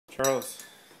Charlie,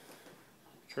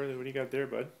 what do you got there,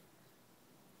 bud?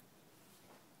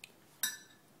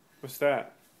 What's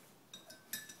that?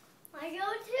 I go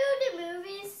to the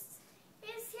movies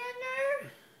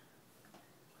center.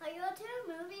 I go to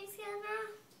the movie center.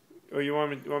 Oh, you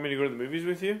want me to go to the movies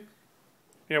with you?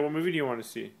 Yeah, what movie do you want to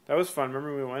see? That was fun.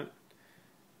 Remember we went?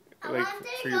 I want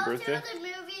to go to the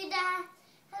movie that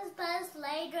has Buzz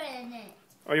Lightyear in it.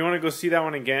 Oh, you want to go see that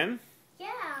one again?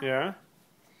 Yeah. Yeah?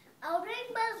 I'll bring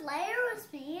Buzz Lightyear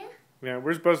with me. Yeah,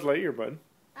 where's Buzz Lightyear, bud?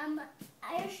 I'll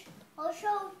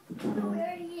show you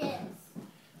where he is.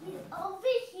 He's over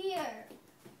here.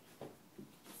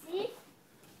 See?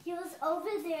 He was over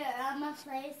there on my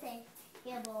PlayStation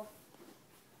table.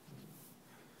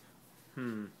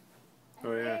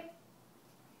 Oh, yeah.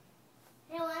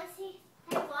 Hey, want to see?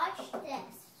 Hey, watch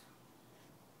this.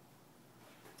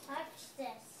 Watch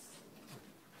this.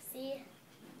 See?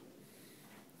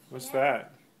 What's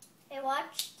that? Hey,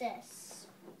 watch this.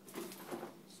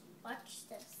 Watch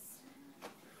this.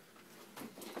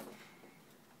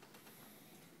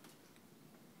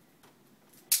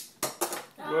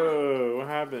 Whoa, what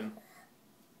happened?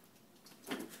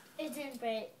 It didn't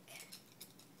break.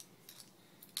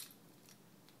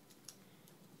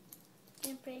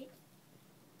 Didn't break.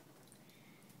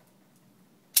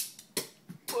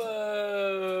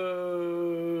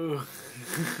 Whoa.